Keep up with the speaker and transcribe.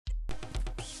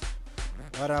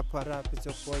What up, it's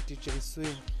your boy DJ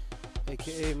Swing,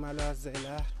 aka uLwaz,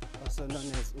 also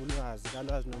known as uLwaz,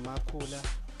 noMakhula.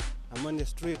 I'm on the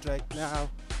street right now.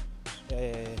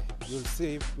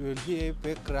 You'll hear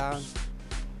background.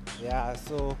 Yeah,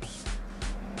 so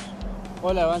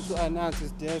all I want to announce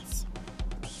is that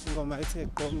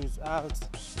qgom is out.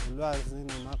 uLwaz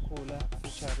noMakhula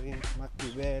featuring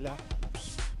Magibela,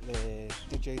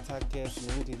 DJ Target,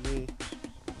 Nendile,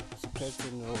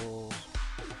 Siphethe no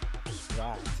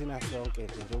Tina sonke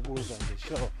nje njobuza on the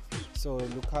show. So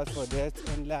look out for that.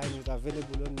 Online is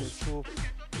available on YouTube.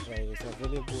 It's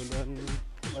available on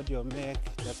audiomack,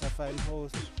 data file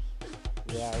host.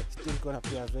 Yeah, it's still gonna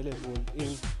be available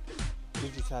in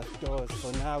digital stores.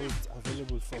 For now, it's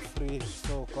available for free.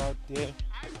 So go out there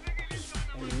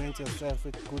and immerse yourself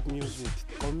with good music.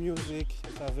 qgom music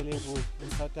is available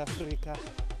in South Africa,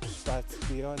 but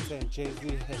Beyonce and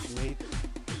Jay-Z has made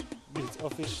it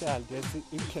official that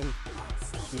it can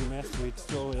be messed with.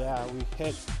 So yeah, we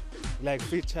had like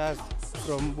features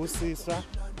from Busiswa,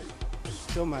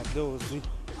 Shomadlozi,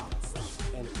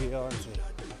 and Beyonce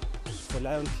for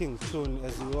Lion King tune,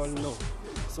 as you all know.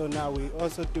 So now we're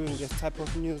also doing this type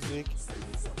of music,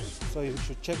 so you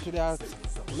should check it out.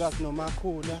 uLwaz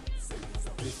noMakhula.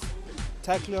 The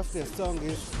title of the song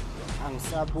is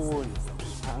Angsaboni.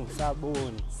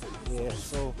 Yeah,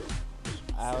 so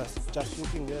I was just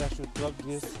thinking that I should drop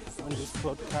this on this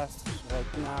broadcast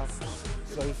right now.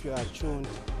 So if you are tuned,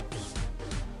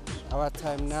 our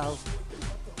time now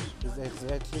is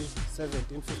exactly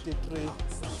 17:53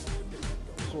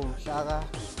 kumhlaka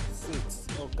 6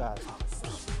 August.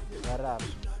 What up?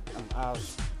 I'm out.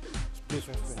 Spliff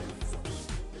FM.